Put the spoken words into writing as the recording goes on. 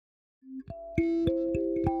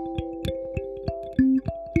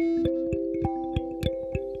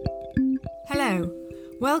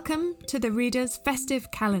Welcome to the Reader's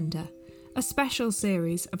Festive Calendar, a special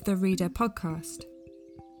series of the Reader podcast.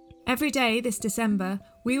 Every day this December,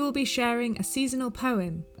 we will be sharing a seasonal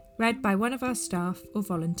poem read by one of our staff or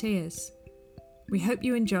volunteers. We hope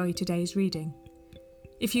you enjoy today's reading.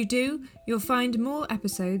 If you do, you'll find more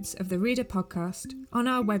episodes of the Reader podcast on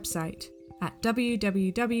our website at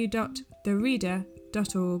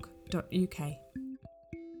www.thereader.org.uk.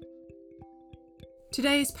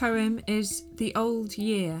 Today's poem is The Old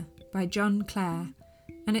Year by John Clare,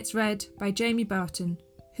 and it's read by Jamie Barton,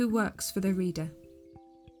 who works for the Reader.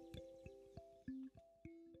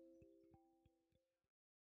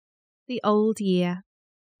 The Old Year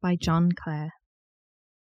by John Clare.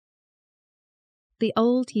 The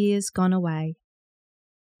old year's gone away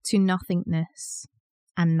to nothingness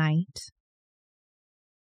and night.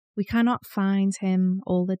 We cannot find him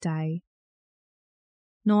all the day,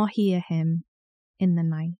 nor hear him in the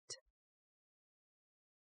night.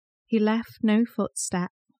 He left no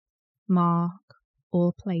footstep, mark,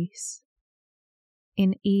 or place,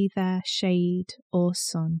 in either shade or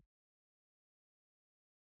sun.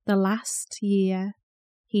 The last year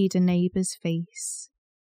he'd a neighbour's face,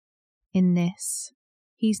 in this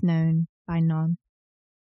he's known by none.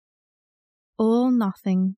 All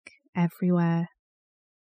nothing everywhere.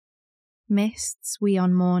 Mists we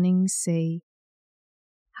on mornings see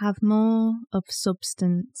have more of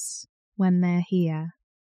substance when they're here,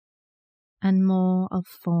 and more of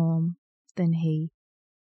form than he.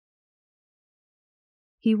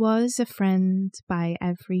 He was a friend by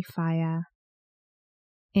every fire,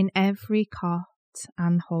 in every cot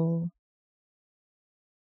and hall,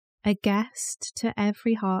 a guest to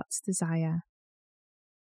every heart's desire,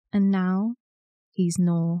 and now he's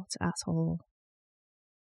naught at all.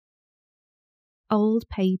 Old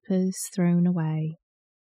papers thrown away,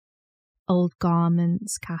 old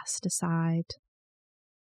garments cast aside,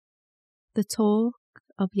 the talk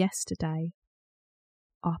of yesterday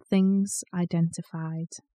are things identified.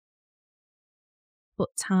 But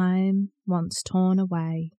time once torn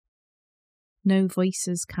away, no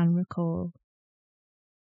voices can recall.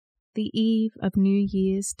 The eve of New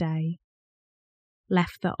Year's Day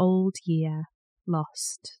left the old year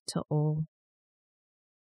lost to all.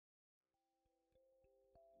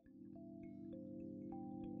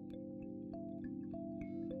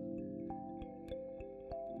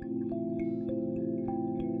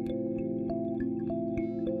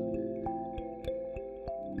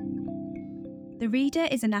 The Reader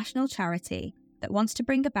is a national charity that wants to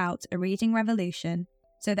bring about a reading revolution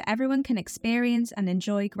so that everyone can experience and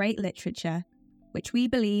enjoy great literature, which we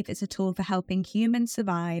believe is a tool for helping humans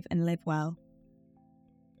survive and live well.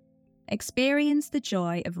 Experience the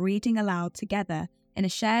joy of reading aloud together in a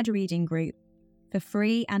shared reading group, for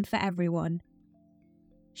free and for everyone.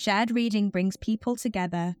 Shared reading brings people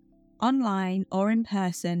together, online or in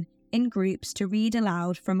person, in groups to read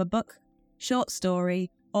aloud from a book, short story,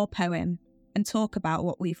 or poem, and talk about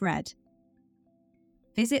what we've read.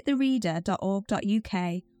 Visit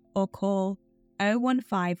thereader.org.uk or call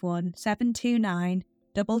 0151 729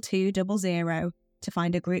 2200 to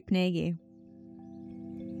find a group near you.